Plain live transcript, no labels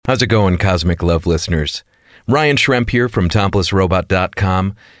How's it going, Cosmic Love listeners? Ryan Schremp here from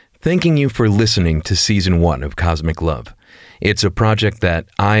ToplessRobot.com, thanking you for listening to Season 1 of Cosmic Love. It's a project that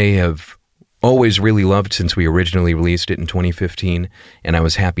I have always really loved since we originally released it in 2015, and I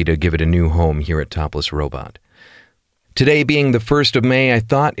was happy to give it a new home here at Topless Robot. Today being the 1st of May, I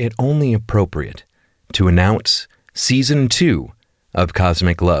thought it only appropriate to announce Season 2 of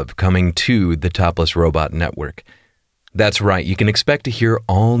Cosmic Love coming to the Topless Robot Network. That's right, you can expect to hear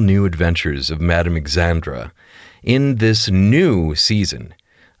all new adventures of Madame Exandra in this new season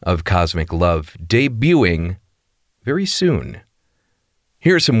of Cosmic Love, debuting very soon.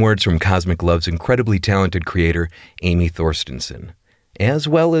 Here are some words from Cosmic Love's incredibly talented creator, Amy Thorstensen, as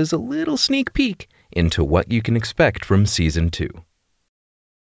well as a little sneak peek into what you can expect from Season 2.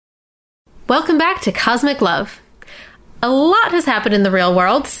 Welcome back to Cosmic Love. A lot has happened in the real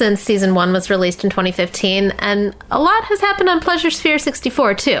world since Season 1 was released in 2015, and a lot has happened on Pleasure Sphere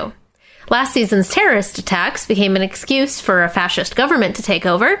 64, too. Last season's terrorist attacks became an excuse for a fascist government to take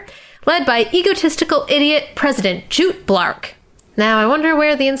over, led by egotistical idiot President Jute Blark. Now, I wonder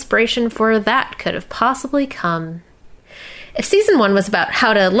where the inspiration for that could have possibly come. If Season 1 was about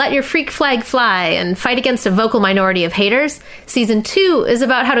how to let your freak flag fly and fight against a vocal minority of haters, Season 2 is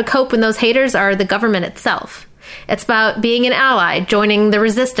about how to cope when those haters are the government itself. It's about being an ally, joining the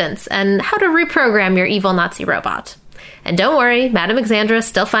resistance, and how to reprogram your evil Nazi robot. And don't worry, Madame Exandra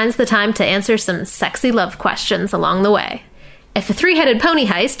still finds the time to answer some sexy love questions along the way. If a three-headed pony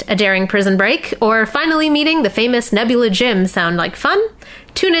heist, a daring prison break, or finally meeting the famous Nebula Jim sound like fun,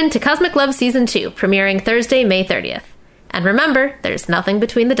 tune in to Cosmic Love Season 2, premiering Thursday, May 30th. And remember, there's nothing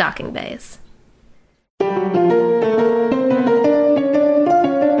between the docking bays.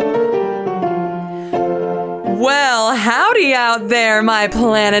 Well, howdy out there, my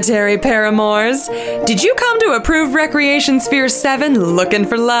planetary paramours. Did you come to Approved Recreation Sphere 7 looking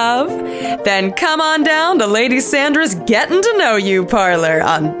for love? Then come on down to Lady Sandra's Getting to Know You parlor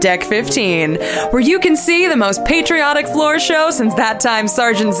on Deck 15, where you can see the most patriotic floor show since that time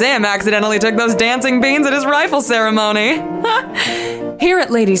Sergeant Zim accidentally took those dancing beans at his rifle ceremony. Here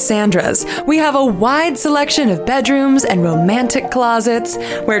at Lady Sandra's, we have a wide selection of bedrooms and romantic closets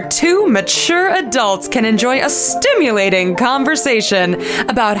where two mature adults can enjoy a stimulating conversation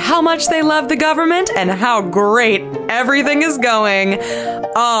about how much they love the government and how great everything is going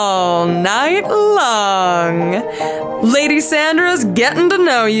all night long. Lady Sandra's Getting to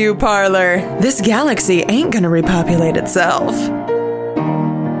Know You parlor. This galaxy ain't gonna repopulate itself.